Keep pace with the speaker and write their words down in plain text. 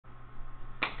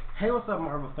Hey, what's up,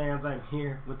 Marvel fans? I'm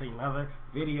here with another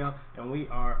video, and we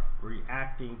are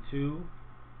reacting to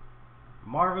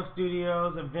Marvel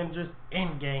Studios Avengers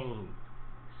Endgame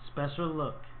special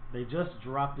look. They just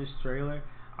dropped this trailer.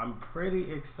 I'm pretty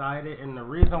excited, and the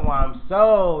reason why I'm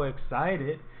so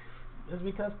excited is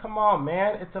because, come on,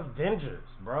 man, it's Avengers,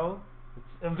 bro. It's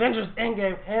Avengers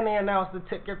Endgame, and they announced the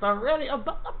tickets already. I'm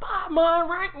about to buy mine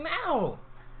right now.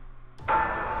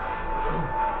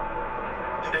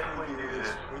 If we do this,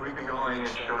 we'd be going in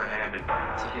short-handed.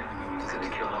 Ticket because they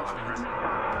killed off a friend.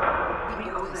 We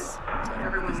owe this to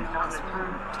everyone's not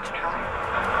returned to try.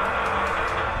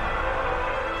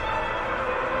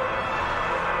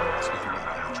 It's not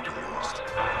about how much we lost.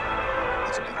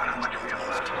 It's about how much we have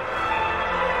left.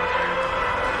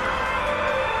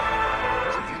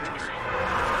 As a victory,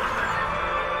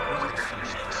 we're going to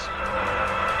finish this.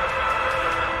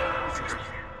 Victory.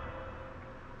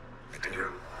 I do.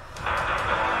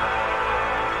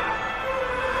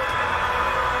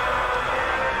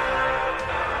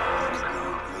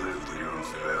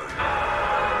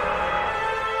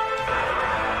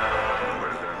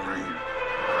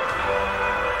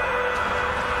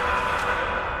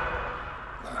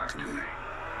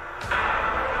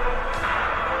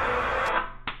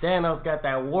 Thanos got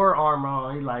that war armor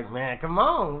on. He's like, man, come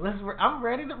on, I'm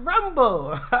ready to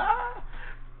rumble.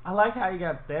 I like how you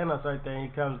got Thanos right there. And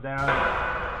he comes down.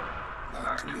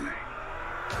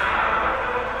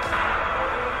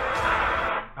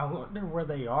 I wonder where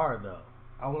they are, though.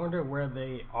 I wonder where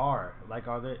they are. Like,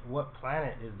 what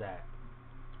planet is that?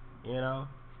 You know,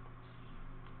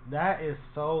 that is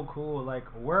so cool. Like,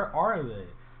 where are they?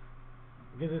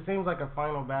 Because it seems like a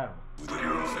final battle.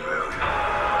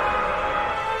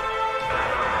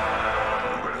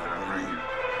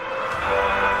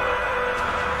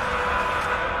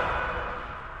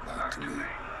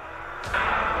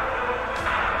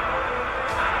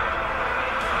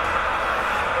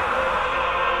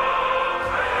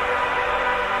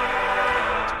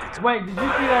 Wait, did you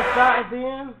see that shot at the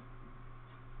end?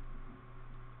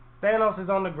 Thanos is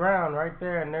on the ground right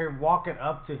there, and they're walking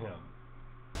up to him.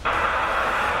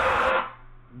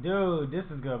 Dude, this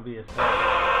is gonna be a set.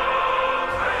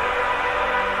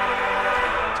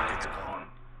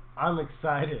 I'm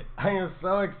excited. I am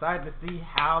so excited to see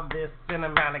how this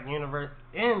cinematic universe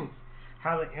ends.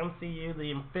 How the MCU, the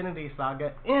Infinity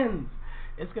Saga, ends.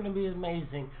 It's gonna be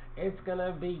amazing. It's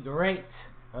gonna be great.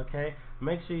 Okay?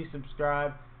 Make sure you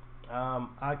subscribe.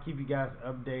 I'll keep you guys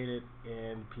updated,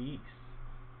 and peace.